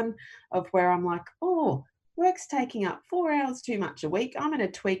fun, of where I'm like, oh, work's taking up 4 hours too much a week. I'm going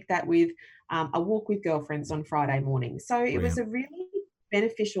to tweak that with a walk with girlfriends on Friday morning. So it was a really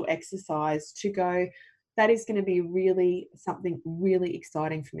beneficial exercise to go, that is going to be really something really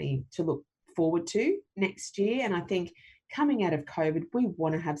exciting for me to look forward to next year. And I think coming out of COVID, we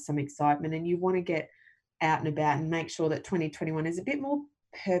want to have some excitement, and you want to get out and about and make sure that 2021 is a bit more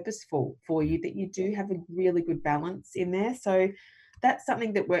purposeful for you, that you do have a really good balance in there. So that's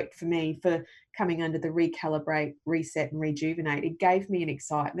something that worked for me for coming under the recalibrate, reset and rejuvenate. It gave me an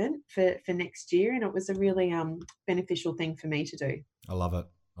excitement for next year, and it was a really beneficial thing for me to do. I love it.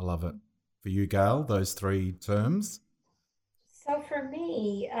 I love it. For you, Gail, those three terms? So for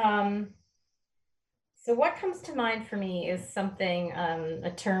me, so what comes to mind for me is something,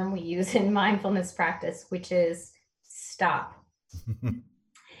 a term we use in mindfulness practice, which is stop.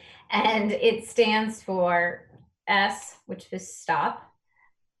 And it stands for S, which is stop,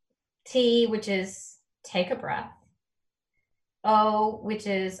 T, which is take a breath, O, which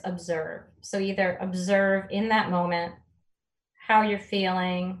is observe. So either observe in that moment how you're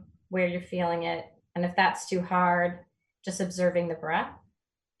feeling, where you're feeling it, and if that's too hard, just observing the breath.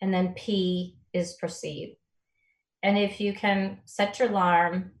 And then P is proceed. And if you can set your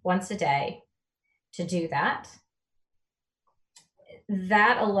alarm once a day to do that,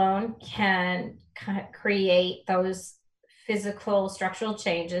 that alone can kind of create those physical structural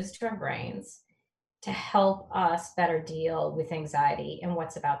changes to our brains to help us better deal with anxiety and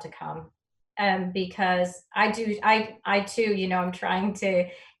what's about to come. Because I too, I'm trying to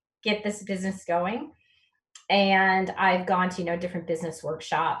get this business going, and I've gone to, different business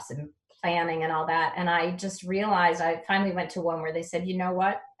workshops and planning and all that. And I just realized, I finally went to one where they said, you know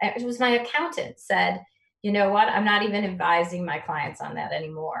what? It was my accountant said, you know what? I'm not even advising my clients on that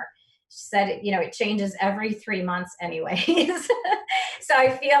anymore. She said, it changes every 3 months anyways. So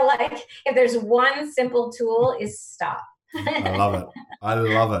I feel like if there's one simple tool is stop. I love it. I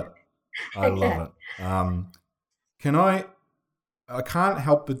love it. I love it. Can I can't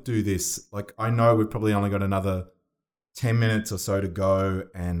help but do this. Like, I know we've probably only got another 10 minutes or so to go.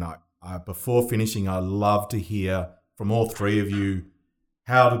 And before finishing, I'd love to hear from all three of you,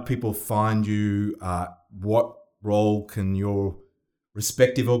 how do people find you? What role can your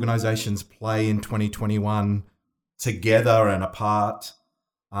respective organizations play in 2021 together and apart?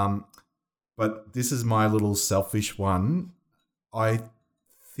 But this is my little selfish one. I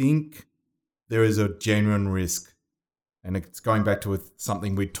think there is a genuine risk, and it's going back to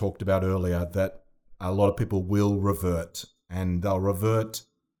something we talked about earlier, that a lot of people will revert, and they'll revert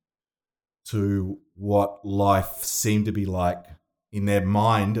to what life seemed to be like in their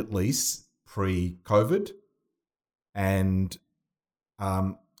mind, at least pre-COVID. And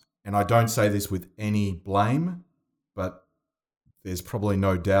I don't say this with any blame, but there's probably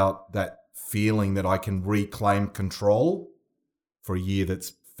no doubt that feeling that I can reclaim control for a year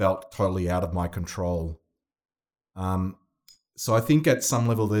that's felt totally out of my control. So I think at some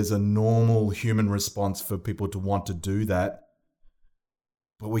level there's a normal human response for people to want to do that,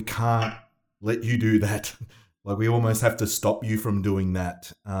 but we can't let you do that. Like, we almost have to stop you from doing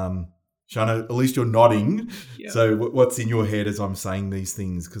that. Shana, at least you're nodding. Yeah. So what's in your head as I'm saying these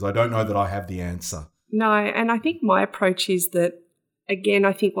things? Because I don't know that I have the answer. No, and I think my approach is that, again,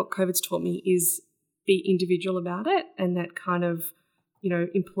 I think what COVID's taught me is be individual about it, and that kind of,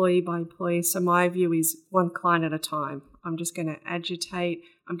 employee by employee. So my view is one client at a time. I'm just going to agitate.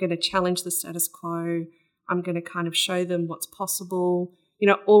 I'm going to challenge the status quo. I'm going to kind of show them what's possible.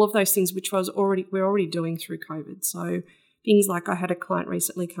 All of those things which we're already doing through COVID. So things like, I had a client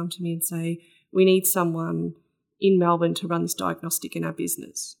recently come to me and say, we need someone in Melbourne to run this diagnostic in our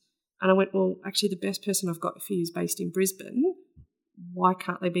business. And I went, well, actually the best person I've got for you is based in Brisbane. Why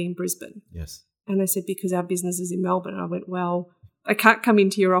can't they be in Brisbane? Yes. And they said, because our business is in Melbourne. And I went, well, I can't come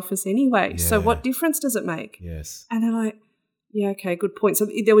into your office anyway. Yeah. So what difference does it make? Yes. And they're like, yeah, okay, good point. So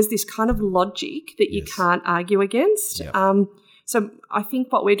there was this kind of logic that you can't argue against. Yep. So I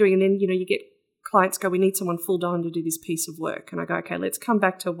think what we're doing, and then, you get clients go, we need someone full time to do this piece of work. And I go, okay, let's come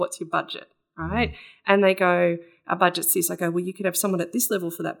back to what's your budget, right? And they go, our budget's this. I go, well, you could have someone at this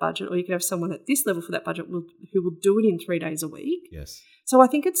level for that budget, or you could have someone at this level for that budget who will do it in 3 days a week. Yes. So I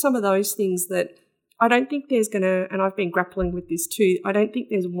think it's some of those things that I don't think there's going to, and I've been grappling with this too, I don't think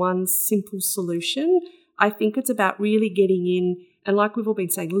there's one simple solution. I think it's about really getting in, and like we've all been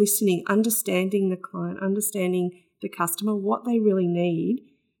saying, listening, understanding the client, understanding the customer, what they really need,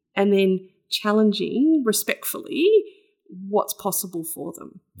 and then challenging respectfully what's possible for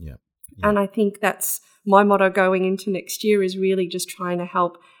them. Yeah. And I think that's my motto going into next year, is really just trying to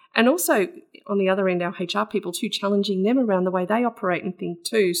help. And also on the other end, our HR people too, challenging them around the way they operate and think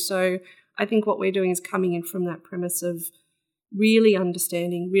too. So I think what we're doing is coming in from that premise of really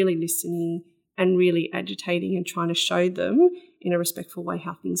understanding, really listening, and really agitating and trying to show them in a respectful way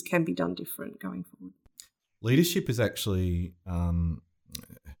how things can be done different going forward. Leadership is actually,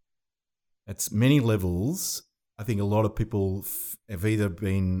 at many levels, I think a lot of people have either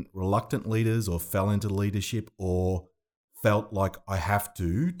been reluctant leaders or fell into leadership or felt like I have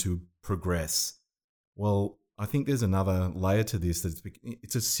to progress. Well, I think there's another layer to this.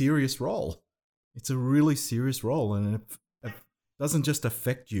 It's a serious role. It's a really serious role, and it doesn't just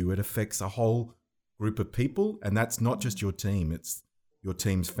affect you. It affects a whole group of people, and that's not just your team. It's your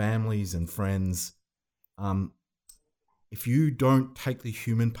team's families and friends. If you don't take the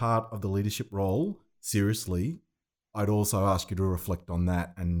human part of the leadership role seriously, I'd also ask you to reflect on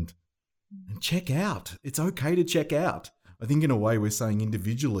that and check out. It's okay to check out. I think in a way we're saying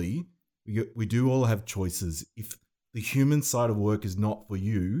individually, we do all have choices. If the human side of work is not for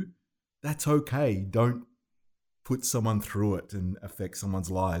you, that's okay. Don't put someone through it and affect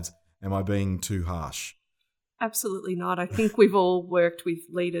someone's lives. Am I being too harsh? Absolutely not. I think we've all worked with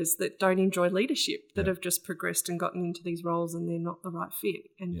leaders that don't enjoy leadership, that have just progressed and gotten into these roles and they're not the right fit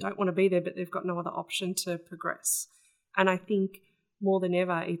and don't want to be there, but they've got no other option to progress. And I think more than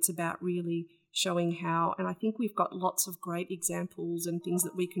ever, it's about really showing how, and I think we've got lots of great examples and things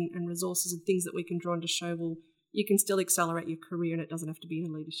that we can, and resources and things that we can draw on to show, well, you can still accelerate your career and it doesn't have to be in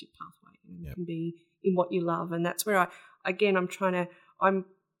a leadership pathway. It can be in what you love. And that's where I'm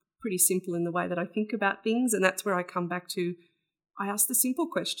pretty simple in the way that I think about things. And that's where I come back to, I ask the simple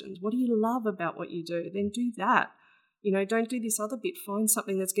questions. What do you love about what you do? Then do that. don't do this other bit. Find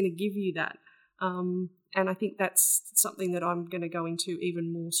something that's going to give you that. And I think that's something that I'm going to go into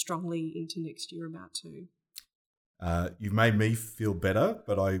even more strongly into next year about too. You've made me feel better,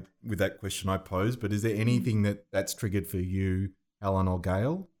 with that question I posed. But is there anything that's triggered for you, Helen or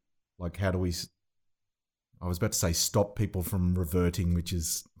Gail? Like, how do we? I was about to say stop people from reverting, which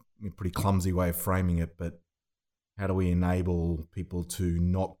is a pretty clumsy way of framing it. But how do we enable people to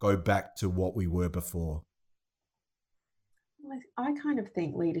not go back to what we were before? I kind of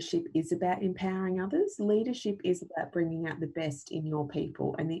think leadership is about empowering others. Leadership is about bringing out the best in your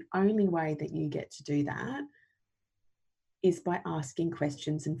people. And the only way that you get to do that is by asking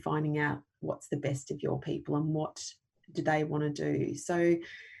questions and finding out what's the best of your people and what do they want to do. So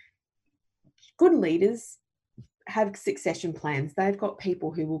good leaders have succession plans. They've got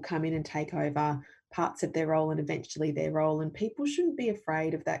people who will come in and take over parts of their role and eventually their role. And people shouldn't be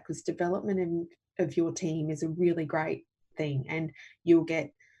afraid of that, because development of your team is a really great thing, and you'll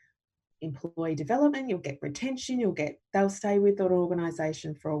get employee development, you'll get retention, they'll stay with that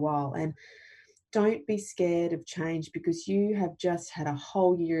organization for a while. And don't be scared of change, because you have just had a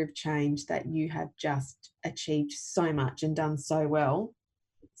whole year of change that you have just achieved so much and done so well.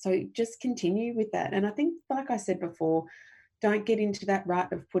 So just continue with that. And I think, like I said before, don't get into that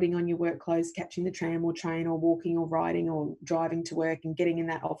rut of putting on your work clothes, catching the tram or train or walking or riding or driving to work and getting in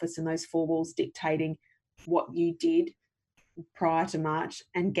that office and those four walls dictating what you did prior to March,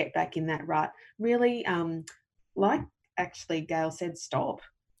 and get back in that rut. Really, like actually Gail said, stop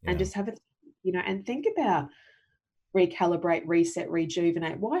and just have and think about recalibrate, reset,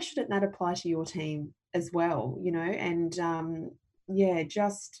 rejuvenate. Why shouldn't that apply to your team as well? And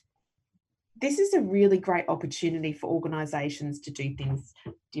just this is a really great opportunity for organisations to do things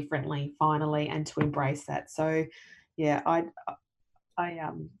differently finally and to embrace that. So, I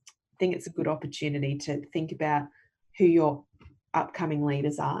think it's a good opportunity to think about who your upcoming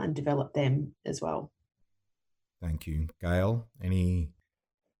leaders are and develop them as well. Thank you. Gail, any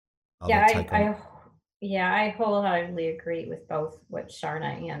other take on it? I wholeheartedly agree with both what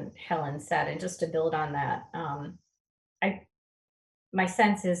Sharna and Helen said. And just to build on that, my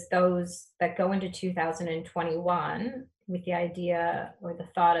sense is those that go into 2021 with the idea or the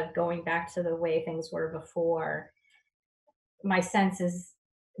thought of going back to the way things were before, my sense is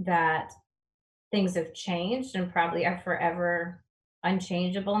that things have changed and probably are forever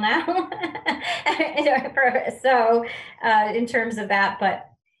unchangeable now. So in terms of that, but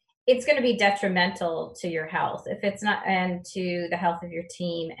it's going to be detrimental to your health if it's not, and to the health of your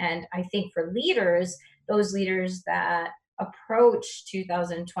team. And I think for leaders, those leaders that approach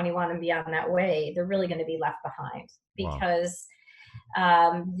 2021 and beyond that way, they're really going to be left behind, because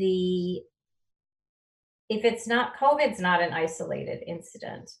if it's not COVID's not an isolated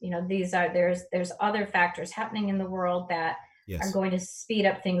incident. There's other factors happening in the world that are going to speed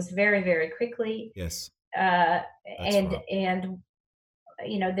up things very, very quickly. Yes. That's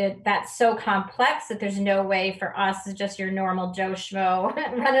so complex that there's no way for us, as just your normal Joe Schmo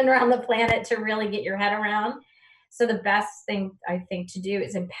running around the planet, to really get your head around. So the best thing I think to do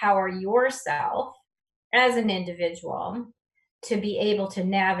is empower yourself as an individual to be able to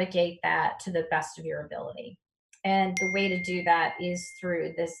navigate that to the best of your ability. And the way to do that is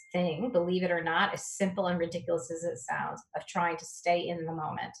through this thing, believe it or not, as simple and ridiculous as it sounds, of trying to stay in the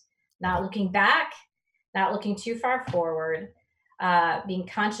moment, not looking back, not looking too far forward, being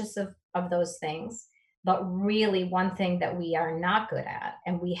conscious of those things. But really, one thing that we are not good at,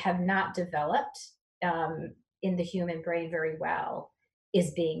 and we have not developed in the human brain very well,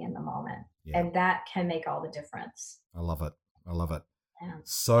 is being in the moment. Yeah. And that can make all the difference. I love it. Yeah.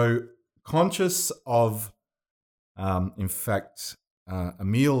 So conscious of, in fact,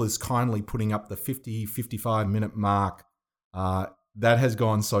 Emile is kindly putting up the 55 minute mark. That has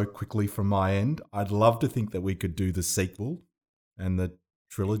gone so quickly from my end. I'd love to think that we could do the sequel and the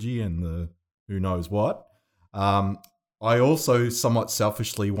trilogy and the who knows what. I also somewhat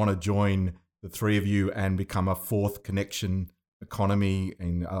selfishly want to join the three of you and become a fourth connection economy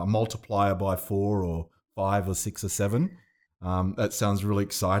and a multiplier by 4 or 5 or 6 or 7. That sounds really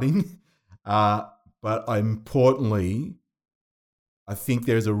exciting. But importantly, I think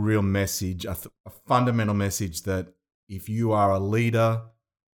there's a real message, a fundamental message, that if you are a leader,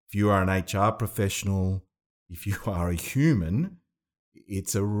 if you are an HR professional, if you are a human,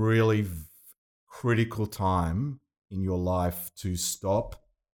 it's a really critical time in your life to stop.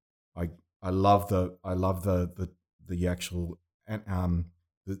 I love the actual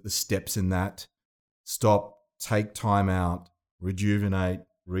the steps in that. Stop, take time out, rejuvenate,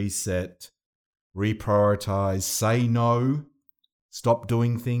 reset, reprioritize, say no, stop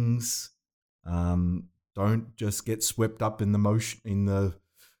doing things, don't just get swept up in the motion, in the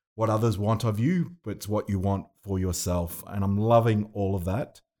what others want of you, but it's what you want for yourself. And I'm loving all of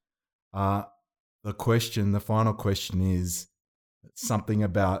that. The final question is something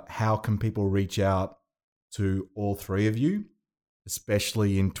about how can people reach out to all three of you,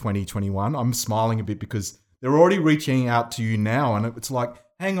 especially in 2021. I'm smiling a bit because they're already reaching out to you now, and it's like,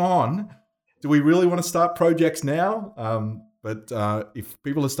 hang on, do we really want to start projects now? But if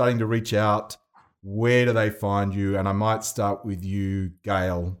people are starting to reach out, where do they find you? And I might start with you,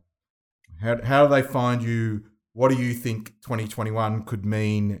 Gail. How do they find you? What do you think 2021 could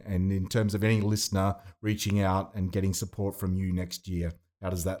mean? And in terms of any listener reaching out and getting support from you next year, how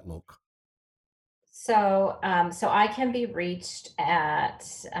does that look? So I can be reached at,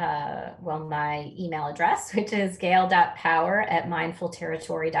 my email address, which is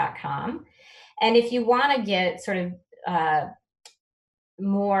gail.power@mindfulterritory.com. And if you want to get sort of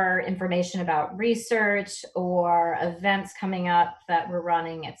more information about research or events coming up that we're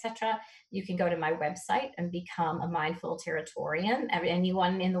running, etc., you can go to my website and become a Mindful Territorian.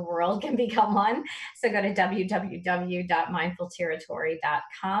 Anyone in the world can become one. So go to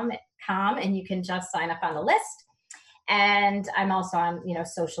www.mindfulterritory.com and you can just sign up on the list. And I'm also on,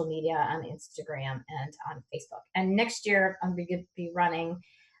 social media, on Instagram and on Facebook. And next year I'm going to be running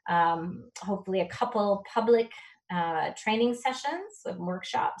hopefully a couple public training sessions and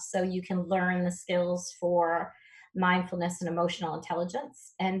workshops, so you can learn the skills for mindfulness and emotional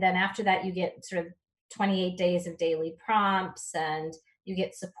intelligence. And then after that, you get sort of 28 days of daily prompts, and you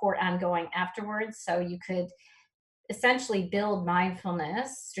get support ongoing afterwards. So you could essentially build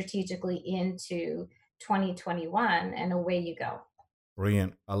mindfulness strategically into 2021, and away you go.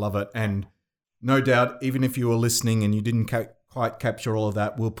 Brilliant. I love it. And no doubt, even if you were listening and you didn't quite capture all of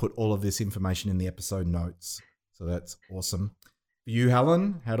that, we'll put all of this information in the episode notes. So that's awesome. For you,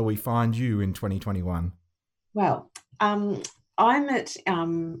 Helen, how do we find you in 2021? Well, I'm at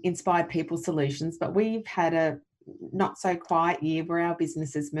Inspired People Solutions, but we've had a not so quiet year where our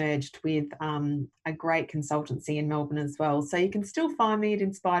business has merged with a great consultancy in Melbourne as well. So you can still find me at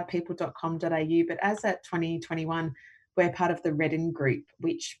inspiredpeople.com.au, but as at 2021, we're part of the Redden Group,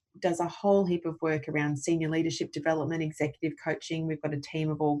 which does a whole heap of work around senior leadership development, executive coaching. We've got a team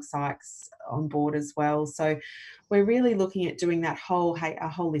of org psychs on board as well. So we're really looking at doing that a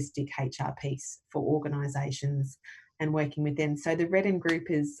holistic HR piece for organisations and working with them. So the Redden Group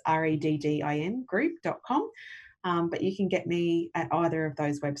is REDDIN group.com. But you can get me at either of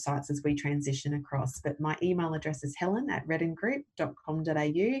those websites as we transition across. But my email address is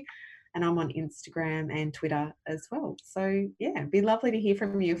helen@reddengroup.com.au. And I'm on Instagram and Twitter as well. So, yeah, it'd be lovely to hear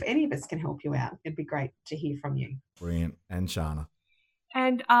from you. If any of us can help you out, it'd be great to hear from you. Brilliant. And Shana.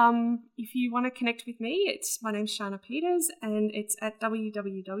 And if you want to connect with me, my name's Shana Peters, and it's at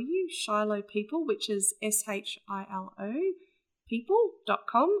www.shilohpeople, which is SHILO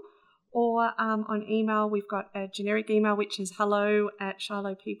people.com. Or on email, we've got a generic email, which is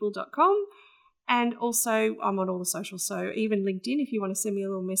hello@shilohpeople.com. And also, I'm on all the socials, so even LinkedIn, if you want to send me a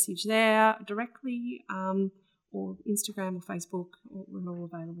little message there directly, or Instagram or Facebook, we're all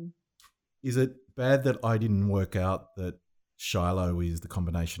available. Is it bad that I didn't work out that Shiloh is the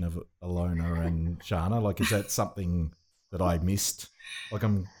combination of Alona and Shana? Like, is that something that I missed? Like,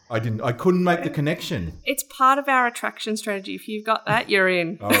 I couldn't make the connection. It's part of our attraction strategy. If you've got that, you're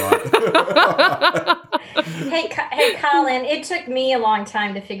in. All right. Hey, Colin, it took me a long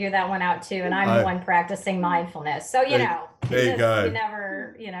time to figure that one out too, and I'm the one practicing mindfulness. So there you go. You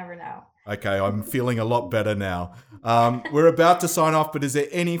never know. Okay, I'm feeling a lot better now. We're about to sign off, but is there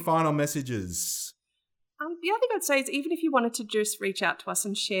any final messages? The other thing I'd say is, even if you wanted to just reach out to us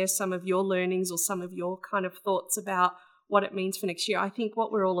and share some of your learnings or some of your kind of thoughts about what it means for next year, I think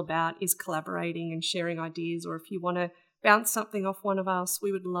what we're all about is collaborating and sharing ideas. Or if you want to bounce something off one of us,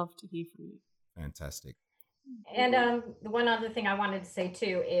 we would love to hear from you. Fantastic. And the one other thing I wanted to say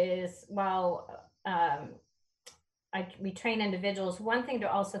too is, while we train individuals, one thing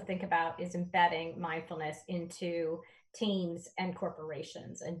to also think about is embedding mindfulness into teams and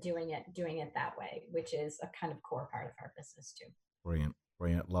corporations and doing it that way, which is a kind of core part of our business too. Brilliant.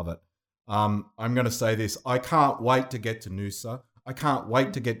 Love it. I'm going to say this. I can't wait to get to Noosa. I can't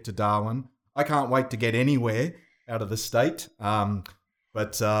wait to get to Darwin. I can't wait to get anywhere out of the state.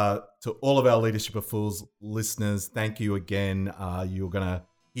 But to all of our Leadership of Fools listeners, thank you again. You're going to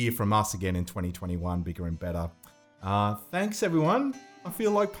hear from us again in 2021, bigger and better. Thanks, everyone. I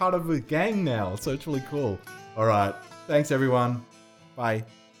feel like part of a gang now, so it's really cool. All right. Thanks, everyone. Bye.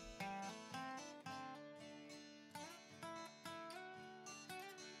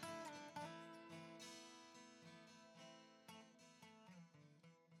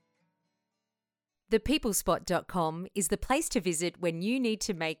 ThePeoplespot.com is the place to visit when you need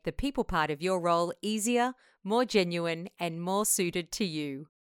to make the people part of your role easier, more genuine, and more suited to you.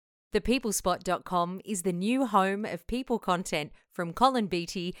 ThePeoplespot.com is the new home of people content from Colin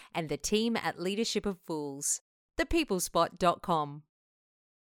Beattie and the team at Leadership of Fools. ThePeoplespot.com.